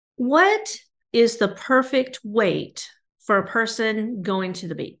What is the perfect weight for a person going to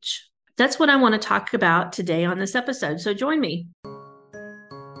the beach? That's what I want to talk about today on this episode. So join me.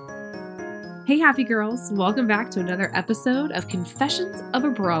 Hey, happy girls. Welcome back to another episode of Confessions of a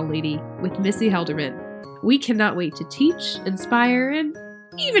Bra Lady with Missy Helderman. We cannot wait to teach, inspire, and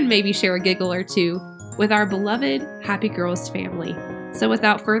even maybe share a giggle or two with our beloved Happy Girls family. So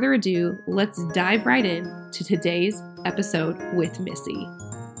without further ado, let's dive right in to today's episode with Missy.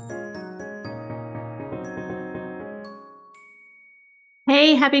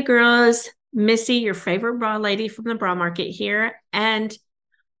 Hey, happy girls. Missy, your favorite bra lady from the bra market here. And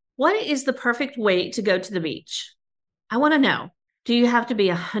what is the perfect weight to go to the beach? I want to know. Do you have to be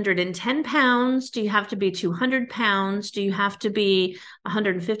 110 pounds? Do you have to be 200 pounds? Do you have to be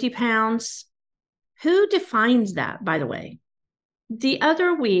 150 pounds? Who defines that, by the way? The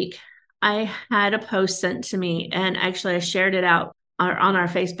other week, I had a post sent to me, and actually I shared it out on our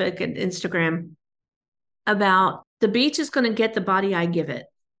Facebook and Instagram about the beach is going to get the body I give it,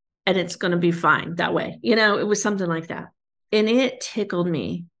 and it's going to be fine that way. It was something like that. And it tickled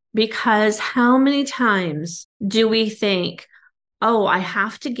me because how many times do we think, oh, I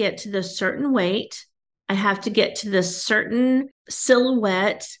have to get to this certain weight. I have to get to this certain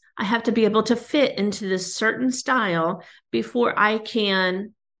silhouette. I have to be able to fit into this certain style before I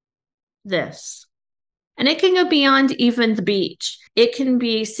can this. And it can go beyond even the beach. It can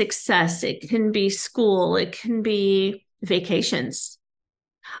be success. It can be school. It can be vacations.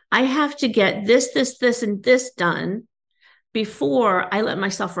 I have to get this, and this done before I let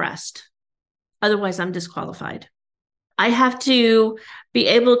myself rest. Otherwise, I'm disqualified. I have to be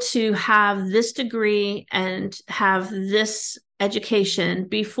able to have this degree and have this education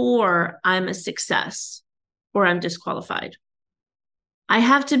before I'm a success or I'm disqualified. I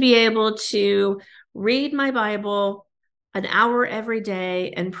have to be able to read my Bible an hour every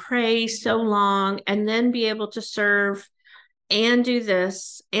day and pray so long and then be able to serve and do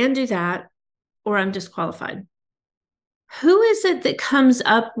this and do that, or I'm disqualified. Who is it that comes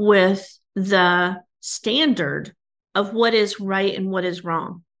up with the standard of what is right and what is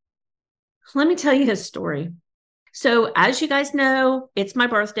wrong? Let me tell you a story. So, as you guys know, it's my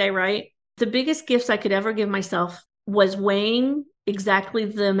birthday, right? The biggest gifts I could ever give myself was weighing exactly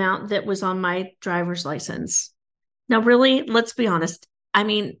the amount that was on my driver's license. Now, really, let's be honest. I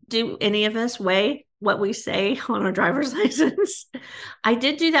mean, do any of us weigh what we say on our driver's license? I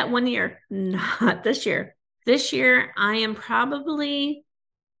did do that one year, not this year. This year, I am probably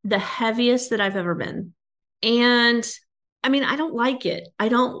the heaviest that I've ever been. And I mean, I don't like it.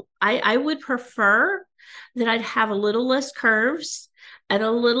 I would prefer that I'd have a little less curves and a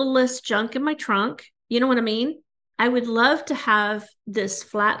little less junk in my trunk. You know what I mean? I would love to have this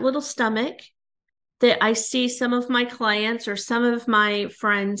flat little stomach that I see some of my clients or some of my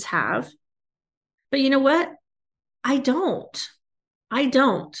friends have. But you know what? I don't. I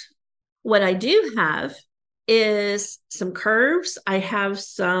don't. What I do have is some curves. I have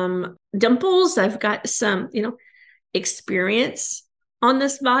some dimples. I've got some, experience on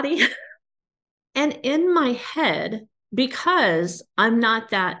this body. And in my head, because I'm not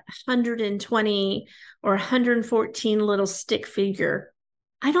that 120 or 114 little stick figure,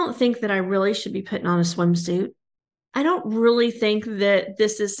 I don't think that I really should be putting on a swimsuit. I don't really think that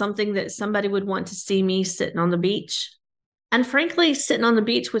this is something that somebody would want to see me sitting on the beach. And frankly, sitting on the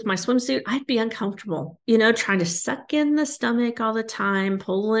beach with my swimsuit, I'd be uncomfortable, trying to suck in the stomach all the time,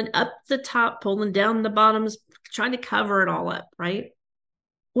 pulling up the top, pulling down the bottoms, trying to cover it all up, right?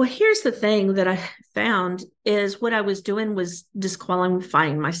 Well, here's the thing that I found is what I was doing was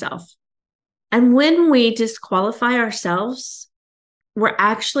disqualifying myself. And when we disqualify ourselves, we're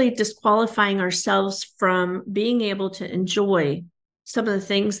actually disqualifying ourselves from being able to enjoy some of the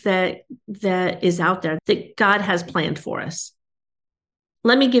things that is out there that God has planned for us.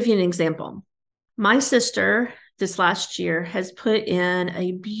 Let me give you an example. My sister this last year has put in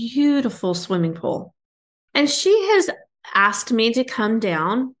a beautiful swimming pool, and she has asked me to come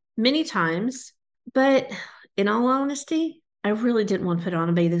down many times, but in all honesty, I really didn't want to put on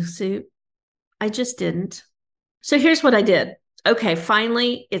a bathing suit. I just didn't. So here's what I did. Okay,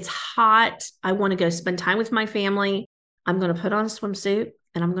 finally, it's hot. I want to go spend time with my family. I'm going to put on a swimsuit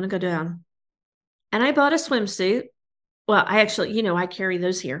and I'm going to go down. And I bought a swimsuit. Well, I actually, I carry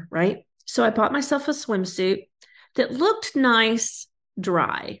those here, right? So I bought myself a swimsuit that looked nice,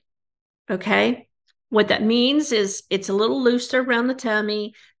 dry. Okay. What that means is it's a little looser around the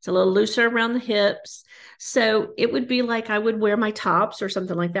tummy. It's a little looser around the hips. So it would be like I would wear my tops or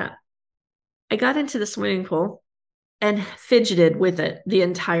something like that. I got into the swimming pool and fidgeted with it the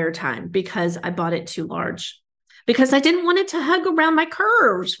entire time because I bought it too large. because I didn't want it to hug around my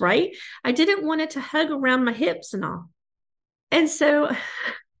curves, right? I didn't want it to hug around my hips and all. And so,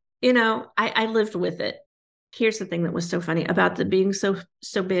 I lived with it. Here's the thing that was so funny about the being so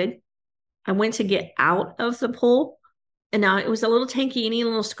big. I went to get out of the pool, and now it was a little tankini, a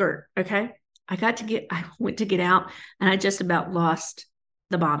little skirt. Okay. I went to get out, and I just about lost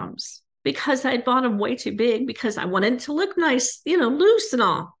the bottoms because I bought them way too big because I wanted to look nice, loose and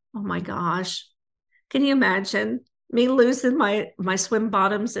all. Oh my gosh. Can you imagine me losing my swim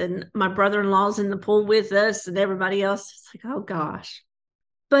bottoms and my brother-in-law's in the pool with us and everybody else? It's like, oh gosh.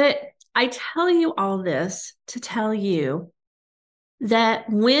 But I tell you all this to tell you that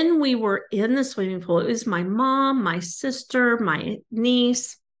when we were in the swimming pool, it was my mom, my sister, my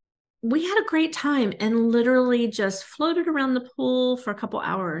niece. We had a great time and literally just floated around the pool for a couple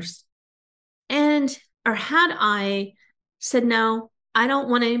hours. And, or had I said, no, I don't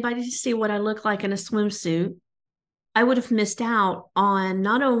want anybody to see what I look like in a swimsuit, I would have missed out on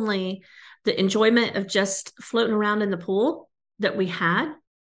not only the enjoyment of just floating around in the pool that we had,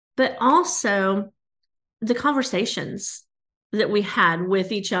 but also the conversations that we had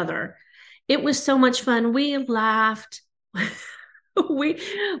with each other. It was so much fun. We laughed.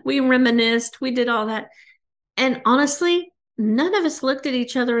 we reminisced. We did all that. And honestly, none of us looked at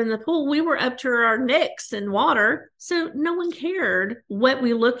each other in the pool. We were up to our necks in water. So no one cared what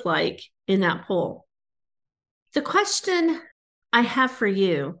we looked like in that pool. The question I have for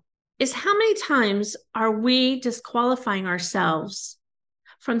you is, how many times are we disqualifying ourselves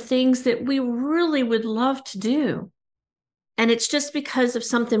from things that we really would love to do? And it's just because of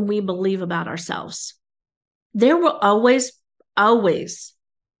something we believe about ourselves. There will always, always,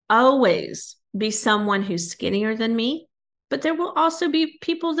 always be someone who's skinnier than me, but there will also be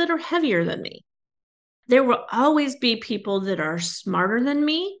people that are heavier than me. There will always be people that are smarter than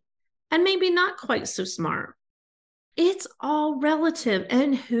me and maybe not quite so smart. It's all relative,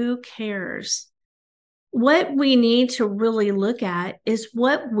 and who cares? What we need to really look at is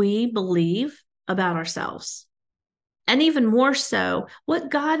what we believe about ourselves. And even more so, what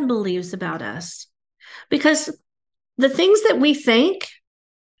God believes about us. Because the things that we think,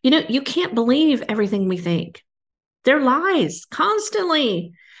 you can't believe everything we think. They're lies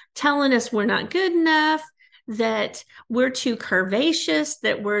constantly telling us we're not good enough, that we're too curvaceous,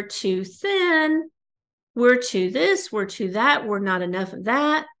 that we're too thin, we're too this, we're too that, we're not enough of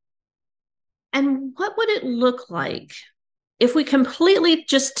that. And what would it look like if we completely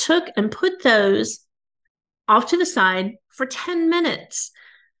just took and put those off to the side for 10 minutes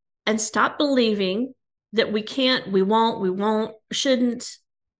and stop believing that we can't, we won't, shouldn't,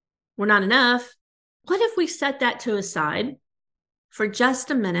 we're not enough? What if we set that to a side for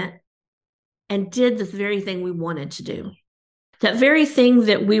just a minute and did the very thing we wanted to do? That very thing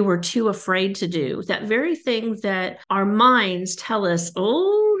that we were too afraid to do, that very thing that our minds tell us,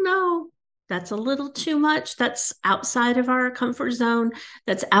 oh no, that's a little too much. That's outside of our comfort zone.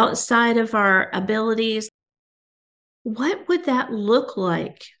 That's outside of our abilities. What would that look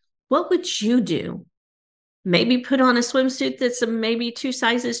like? What would you do? Maybe put on a swimsuit that's maybe 2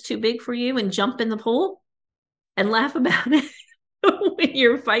 sizes too big for you and jump in the pool and laugh about it when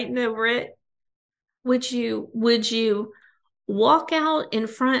you're fighting over it? Would you walk out in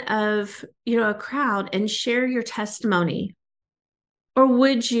front of, a crowd and share your testimony? Or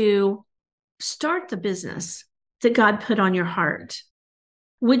would you start the business that God put on your heart?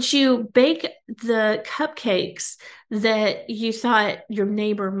 Would you bake the cupcakes that you thought your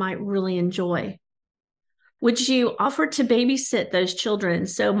neighbor might really enjoy? Would you offer to babysit those children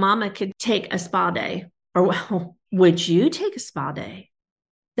so mama could take a spa day? Or, well, would you take a spa day?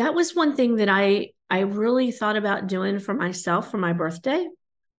 That was one thing that I really thought about doing for myself for my birthday.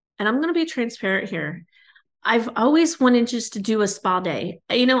 And I'm going to be transparent here. I've always wanted just to do a spa day.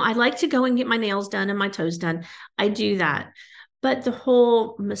 I like to go and get my nails done and my toes done. I do that. But the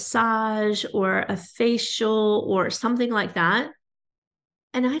whole massage or a facial or something like that,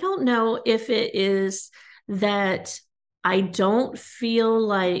 and I don't know if it is that I don't feel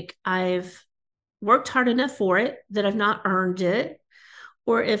like I've worked hard enough for it, that I've not earned it,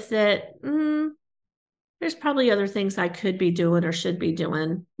 or if there's probably other things I could be doing or should be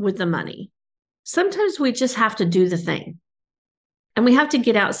doing with the money. Sometimes we just have to do the thing and we have to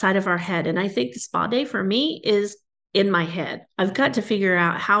get outside of our head. And I think the spa day for me is in my head. I've got to figure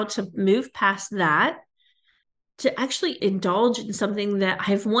out how to move past that to actually indulge in something that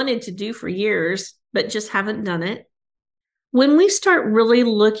I've wanted to do for years, but just haven't done it. When we start really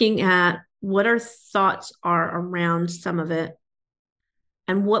looking at what our thoughts are around some of it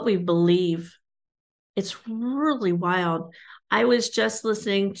and what we believe, it's really wild. I was just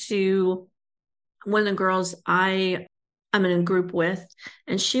listening to One of the girls I'm in a group with,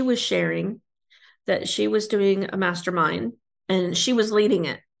 and she was sharing that she was doing a mastermind and she was leading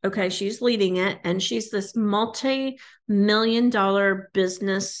it. Okay, she's leading it, and she's this multi-million-dollar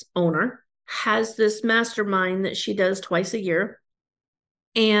business owner, has this mastermind that she does twice a year.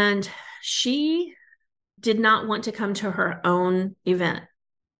 And she did not want to come to her own event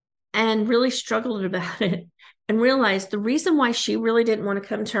and really struggled about it and realized the reason why she really didn't want to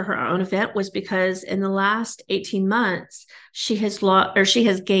come to her own event was because in the last 18 months, she has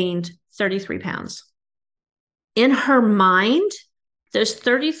gained 33 pounds. In her mind, those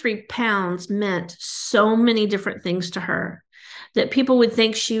 33 pounds meant so many different things to her that people would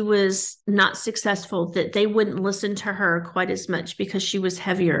think she was not successful, that they wouldn't listen to her quite as much because she was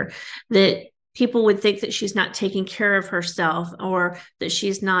heavier, that people would think that she's not taking care of herself or that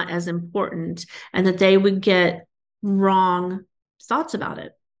she's not as important, and that they would get wrong thoughts about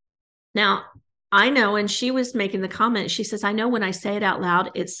it. Now, I know, and she was making the comment, she says, I know when I say it out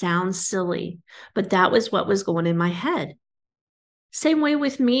loud, it sounds silly, but that was what was going in my head. Same way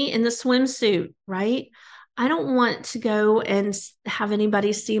with me in the swimsuit, right? I don't want to go and have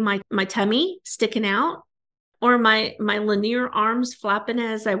anybody see my tummy sticking out or my linear arms flapping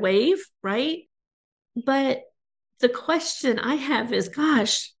as I wave, right? But the question I have is,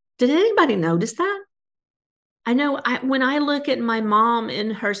 gosh, did anybody notice that? I know when I look at my mom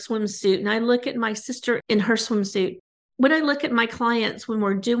in her swimsuit and I look at my sister in her swimsuit, when I look at my clients when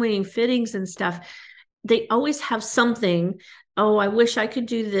we're doing fittings and stuff, they always have something. Oh, I wish I could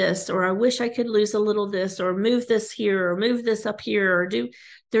do this, or I wish I could lose a little this, or move this here, or move this up here, or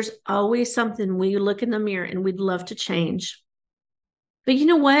there's always something we look in the mirror and we'd love to change. But you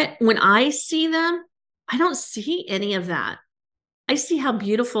know what? When I see them, I don't see any of that. I see how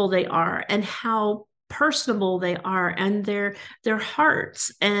beautiful they are and how personable they are, and their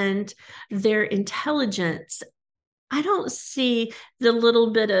hearts and their intelligence. I don't see the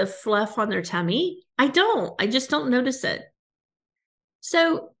little bit of fluff on their tummy. I just don't notice it.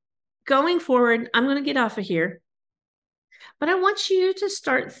 So going forward, I'm going to get off of here, but I want you to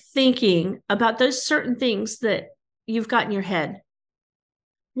start thinking about those certain things that you've got in your head.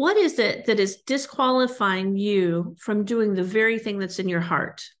 What is it that is disqualifying you from doing the very thing that's in your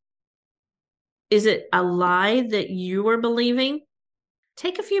heart? Is it a lie that you are believing?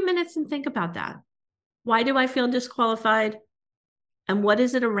 Take a few minutes and think about that. Why do I feel disqualified? And what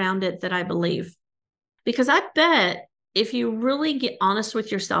is it around it that I believe? Because I bet if you really get honest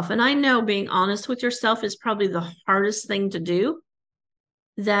with yourself, and I know being honest with yourself is probably the hardest thing to do,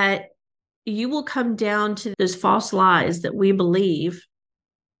 that you will come down to those false lies that we believe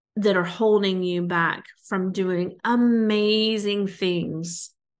that are holding you back from doing amazing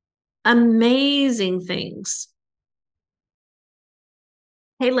things. Amazing things.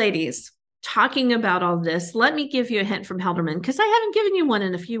 Hey, ladies, talking about all this, let me give you a hint from Helderman because I haven't given you one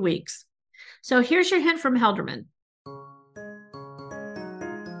in a few weeks. So here's your hint from Helderman.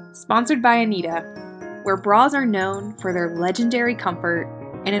 Sponsored by Anita, where bras are known for their legendary comfort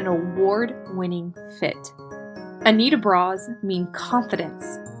and an award-winning fit. Anita bras mean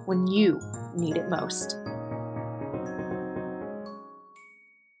confidence when you need it most.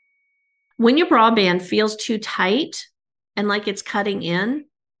 When your bra band feels too tight and like it's cutting in,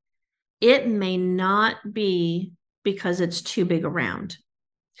 it may not be because it's too big around.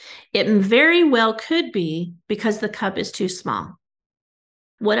 It very well could be because the cup is too small.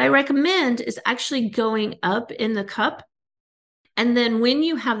 What I recommend is actually going up in the cup. And then when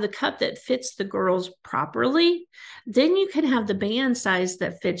you have the cup that fits the girls properly, then you can have the band size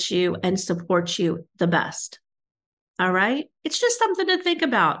that fits you and supports you the best. All right. It's just something to think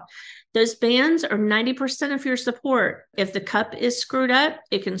about. Those bands are 90% of your support. If the cup is screwed up,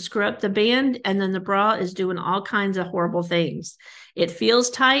 it can screw up the band, and then the bra is doing all kinds of horrible things. It feels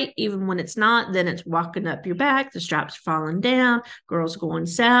tight, even when it's not. Then it's walking up your back. The strap's falling down. Girls going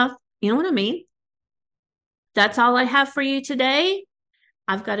south. You know what I mean? That's all I have for you today.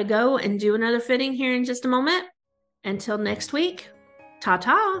 I've got to go and do another fitting here in just a moment. Until next week,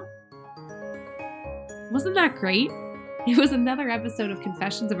 ta-ta. Wasn't that great? It was another episode of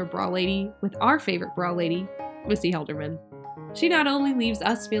Confessions of a Bra Lady with our favorite bra lady, Missy Helderman. She not only leaves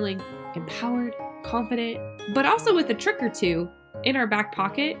us feeling empowered, confident, but also with a trick or two in our back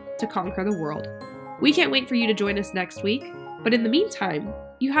pocket to conquer the world. We can't wait for you to join us next week, but in the meantime,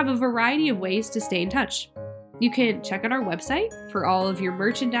 you have a variety of ways to stay in touch. You can check out our website for all of your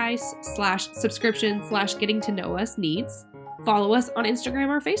merchandise /subscription /getting to know us needs. Follow us on Instagram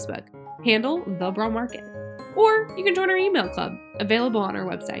or Facebook, handle The Bra Market. Or you can join our email club, available on our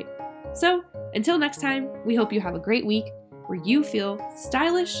website. So, until next time, we hope you have a great week. where you feel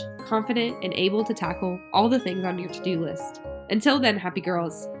stylish, confident, and able to tackle all the things on your to-do list. Until then, happy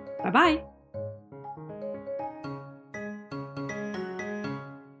girls. Bye-bye.